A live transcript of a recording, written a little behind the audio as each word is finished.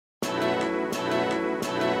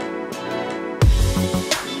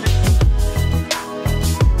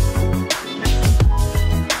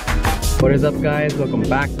What is up guys, welcome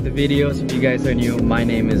back to the video. So if you guys are new, my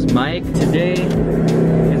name is Mike. Today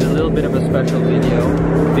is a little bit of a special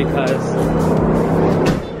video because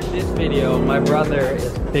in this video my brother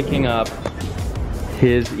is picking up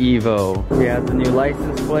his Evo. He has the new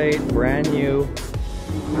license plate, brand new.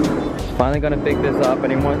 He's finally gonna pick this up.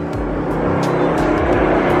 Anyone?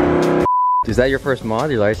 Is that your first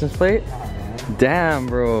mod, your license plate? Damn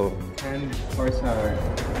bro. 10 horsepower.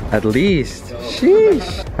 At least.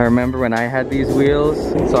 Sheesh. I remember when I had these wheels.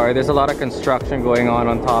 Sorry, there's a lot of construction going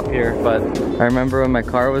on top here, but I remember when my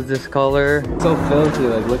car was this color. It's so filthy,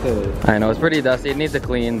 like look at it. I know, it's pretty dusty. It needs a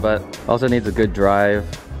clean, but also needs a good drive.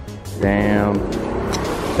 Damn.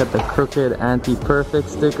 Got the crooked anti-perfect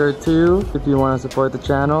sticker too, if you want to support the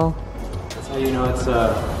channel. That's how you know it's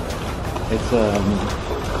a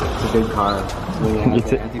good car.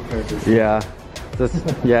 Anti-perfect. Yeah.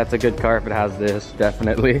 Yeah, it's a good car if it has this,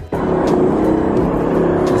 definitely.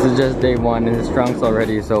 This is just day one and his trunk's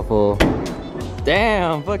already so full.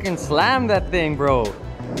 Damn, fucking slam that thing, bro.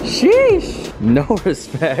 Sheesh. No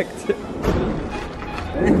respect.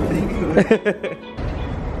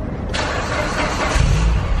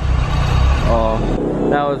 Oh,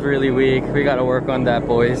 that was really weak. We gotta work on that,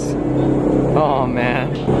 boys. Oh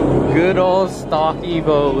man. Good old stock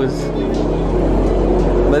Evos.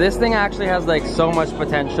 But this thing actually has like so much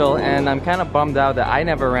potential, and I'm kind of bummed out that I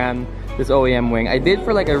never ran this OEM wing. I did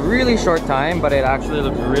for like a really short time, but it actually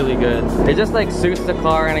looks really good. It just like suits the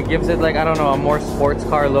car and it gives it like, I don't know, a more sports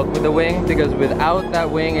car look with the wing, because without that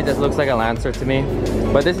wing it just looks like a Lancer to me.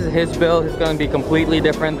 But this is his build. It's going to be completely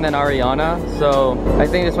different than Ariana, so I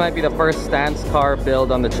think this might be the first stance car build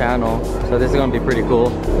on the channel, so this is going to be pretty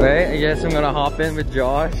cool. Right, I guess I'm gonna hop in with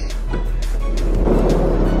Josh.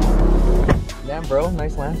 Damn bro,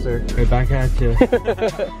 nice Lancer. Right back at you.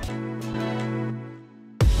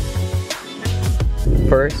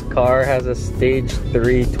 First car has a stage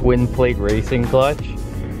 3 twin plate racing clutch.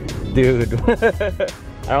 Dude, I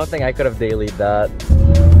don't think I could have dailied that.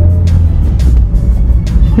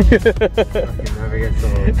 Never gets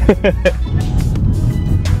old.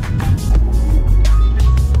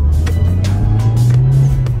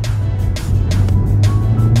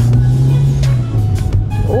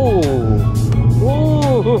 Ooh.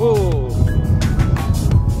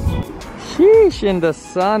 Sheesh, in the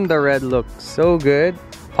sun the red looks so good.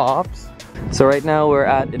 Pops. So right now we're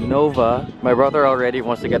at Innova. My brother already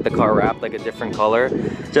wants to get the car wrapped like a different color,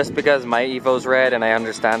 just because my Evo's red, and I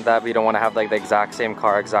understand that we don't want to have like the exact same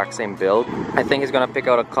car, exact same build. I think he's gonna pick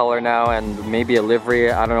out a color now and maybe a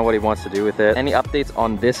livery. I don't know what he wants to do with it. Any updates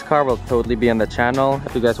on this car will totally be on the channel.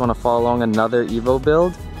 If you guys want to follow along another Evo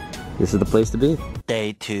build, this is the place to be.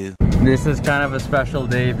 Day 2. This is kind of a special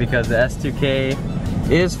day because the S2K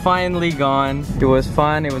is finally gone. It was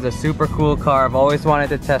fun. It was a super cool car. I've always wanted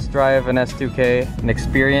to test drive an S2K and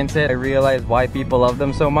experience it. I realized why people love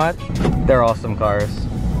them so much. They're awesome cars.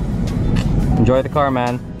 Enjoy the car,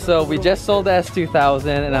 man. So we just sold the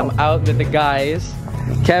S2000 and I'm out with the guys.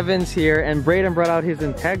 Kevin's here and Braden brought out his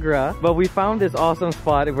Integra, but we found this awesome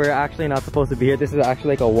spot. We're actually not supposed to be here. This is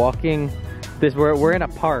actually like a walking, we're in a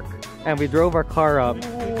park and we drove our car up.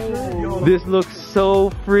 This looks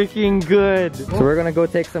so freaking good. So we're gonna go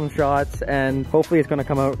take some shots and hopefully it's gonna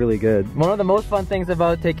come out really good. One of the most fun things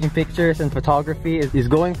about taking pictures and photography is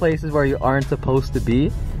going places where you aren't supposed to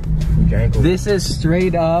be. This is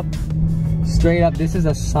straight up, this is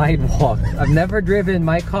a sidewalk. I've never driven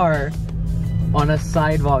my car on a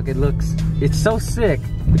sidewalk. It's so sick.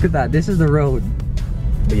 Look at that, this is the road.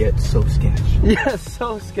 But yet so sketch. Yeah,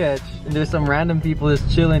 so sketch. And there's some random people just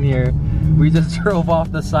chilling here. We just drove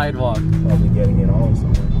off the sidewalk. Probably getting it on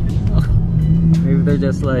somewhere. Maybe they're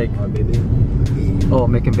just like, baby. Oh,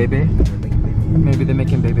 making baby? Maybe they're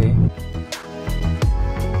making baby.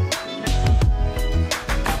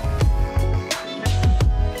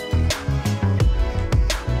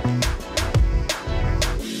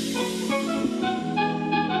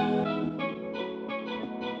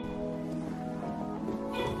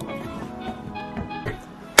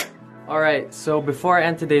 Alright, so before I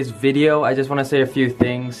end today's video, I just want to say a few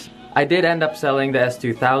things. I did end up selling the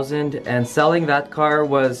S2000, and selling that car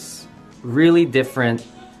was really different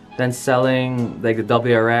than selling like the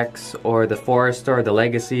WRX or the Forester or the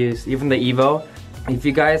Legacies, even the Evo. If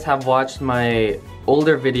you guys have watched my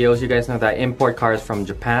older videos, you guys know that I import cars from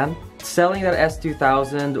Japan. Selling that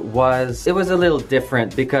S2000 was a little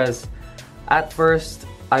different because at first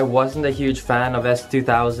I wasn't a huge fan of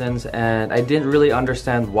S2000s and I didn't really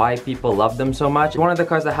understand why people love them so much. One of the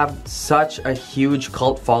cars that have such a huge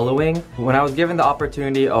cult following. When I was given the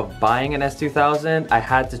opportunity of buying an S2000, I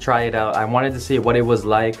had to try it out. I wanted to see what it was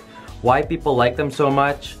like, why people like them so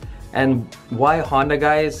much, and why Honda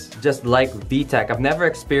guys just like VTEC. I've never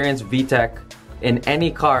experienced VTEC in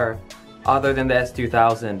any car other than the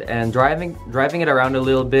S2000, and driving it around a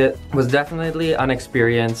little bit was definitely an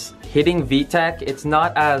experience. Hitting VTEC, it's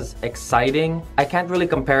not as exciting. I can't really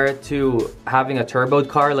compare it to having a turboed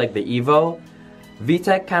car like the Evo.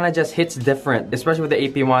 VTEC kind of just hits different, especially with the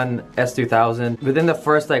AP1 S2000. Within the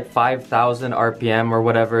first like 5,000 RPM or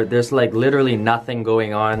whatever, there's like literally nothing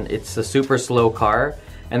going on. It's a super slow car.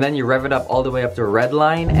 And then you rev it up all the way up to red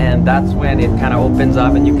line, and that's when it kind of opens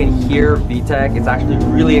up and you can hear VTEC. It's actually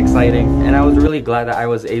really exciting, and I was really glad that I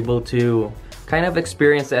was able to kind of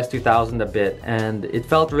experience the S2000 a bit, and it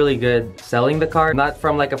felt really good selling the car. Not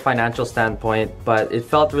from like a financial standpoint, but it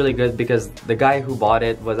felt really good because the guy who bought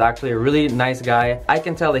it was actually a really nice guy. I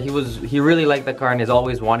can tell that he really liked the car and has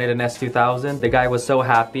always wanted an S2000. The guy was so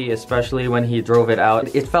happy, especially when he drove it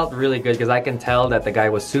out. It felt really good because I can tell that the guy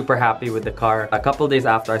was super happy with the car. A couple days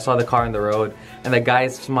after, I saw the car on the road and the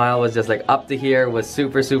guy's smile was just like up to here, was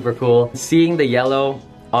super cool. Seeing the yellow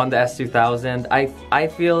on the S2000, I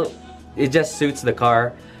feel it just suits the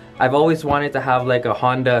car. I've always wanted to have like a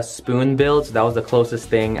Honda spoon build, so that was the closest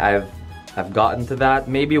thing I've gotten to that.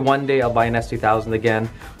 Maybe one day I'll buy an S2000 again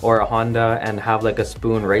or a Honda and have like a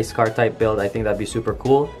spoon race car type build. I think that'd be super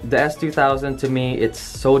cool. The S2000 to me, it's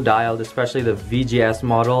so dialed, especially the VGS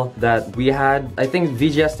model that we had. I think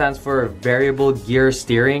VGS stands for variable gear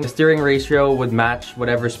steering. The steering ratio would match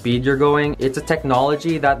whatever speed you're going. It's a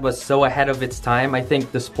technology that was so ahead of its time. I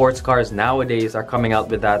think the sports cars nowadays are coming out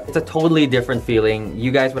with that. It's a totally different feeling. You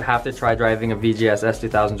guys would have to try driving a VGS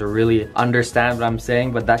S2000 to really understand what I'm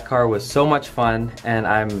saying, but that car was so much fun, and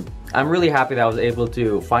I'm really happy that I was able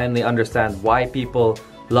to finally understand why people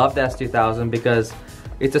love the S2000, because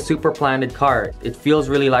it's a super planted car. It feels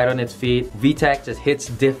really light on its feet. VTEC just hits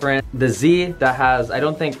different. The Z that has, I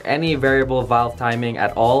don't think any variable valve timing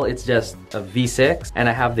at all. It's just a V6, and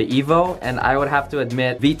I have the Evo, and I would have to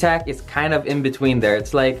admit VTEC is kind of in between there.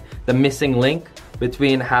 It's like the missing link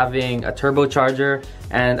between having a turbocharger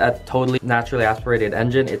and a totally naturally aspirated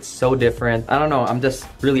engine. It's so different. I don't know, I'm just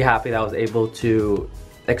really happy that I was able to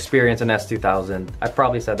experience an S2000. I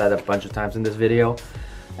probably said that a bunch of times in this video.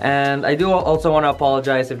 And I do also want to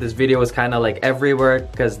apologize if this video was kind of like everywhere,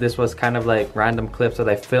 because this was kind of like random clips that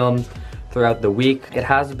I filmed throughout the week. It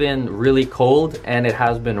has been really cold and it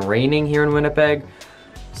has been raining here in Winnipeg.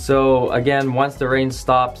 So again, once the rain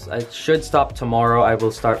stops, it should stop tomorrow, I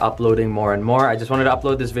will start uploading more and more. I just wanted to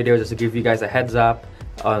upload this video just to give you guys a heads up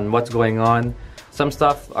on what's going on. Some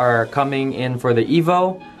stuff are coming in for the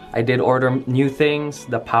Evo. I did order new things.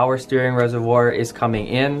 The power steering reservoir is coming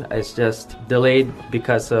in. It's just delayed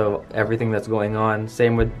because of everything that's going on.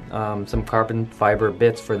 Same with some carbon fiber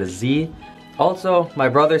bits for the Z. Also, my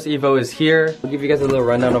brother's Evo is here. I'll give you guys a little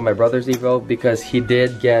rundown of my brother's Evo because he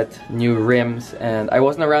did get new rims, and I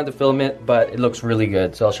wasn't around to film it, but it looks really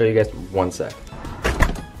good. So I'll show you guys one sec.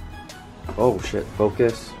 Oh shit,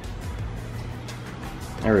 focus.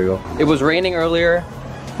 There we go. It was raining earlier,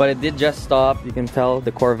 but it did just stop. You can tell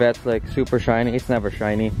the Corvette's like super shiny. It's never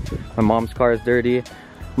shiny. My mom's car is dirty.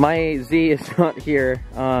 My Z is not here.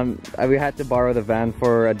 We had to borrow the van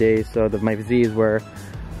for a day, so my Z is where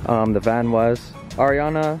the van was.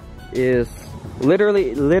 Ariana is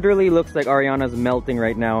literally looks like Ariana's melting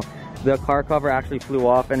right now. The car cover actually flew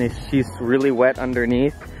off and she's really wet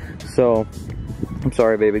underneath. So I'm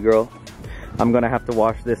sorry, baby girl. I'm gonna have to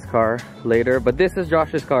wash this car later, but this is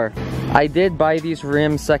Josh's car. I did buy these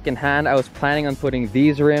rims secondhand. I was planning on putting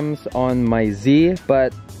these rims on my Z,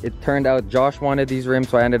 but it turned out Josh wanted these rims,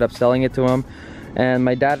 so I ended up selling it to him. And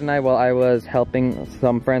my dad and I, while I was helping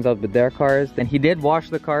some friends out with their cars, and he did wash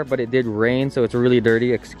the car, but it did rain, so it's really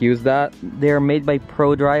dirty, excuse that. They're made by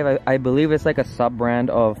ProDrive. I believe it's like a sub-brand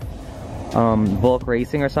of Volk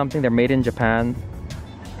Racing or something. They're made in Japan.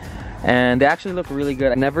 And they actually look really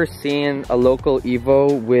good. I've never seen a local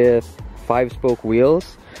Evo with 5-spoke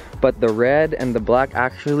wheels, but the red and the black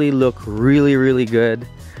actually look really good.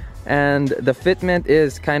 And the fitment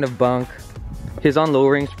is kind of bunk. He's on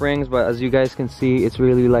lowering springs, but as you guys can see, it's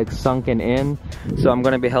really like sunken in. So I'm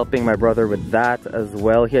gonna be helping my brother with that as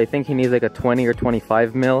well. I think he needs like a 20 or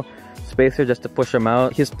 25 mil spacer just to push him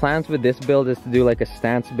out. His plans with this build is to do like a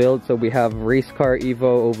stance build. So we have race car Evo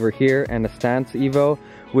over here and a stance Evo,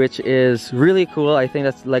 which is really cool. I think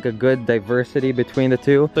that's like a good diversity between the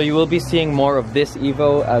two. So you will be seeing more of this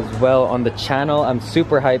Evo as well on the channel. I'm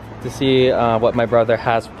super hyped to see what my brother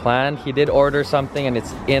has planned. He did order something and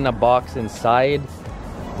it's in a box inside.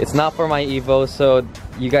 It's not for my Evo, so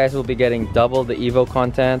you guys will be getting double the Evo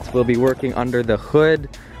content. We'll be working under the hood,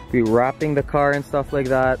 be wrapping the car and stuff like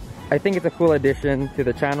that. I think it's a cool addition to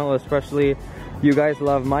the channel, especially You guys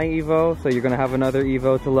love my Evo, so you're gonna have another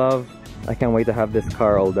Evo to love. I can't wait to have this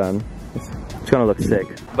car all done. It's gonna look sick.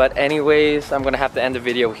 But anyways, I'm gonna have to end the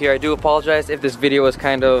video here. I do apologize if this video was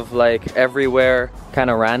kind of like everywhere, kind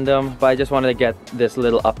of random, but I just wanted to get this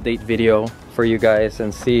little update video for you guys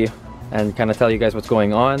and see and kind of tell you guys what's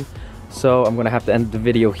going on. So I'm gonna have to end the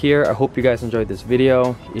video here. I hope you guys enjoyed this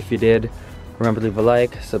video. If you did, remember to leave a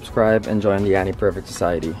like, subscribe, and join the Annie Perfect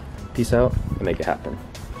Society. Peace out and make it happen.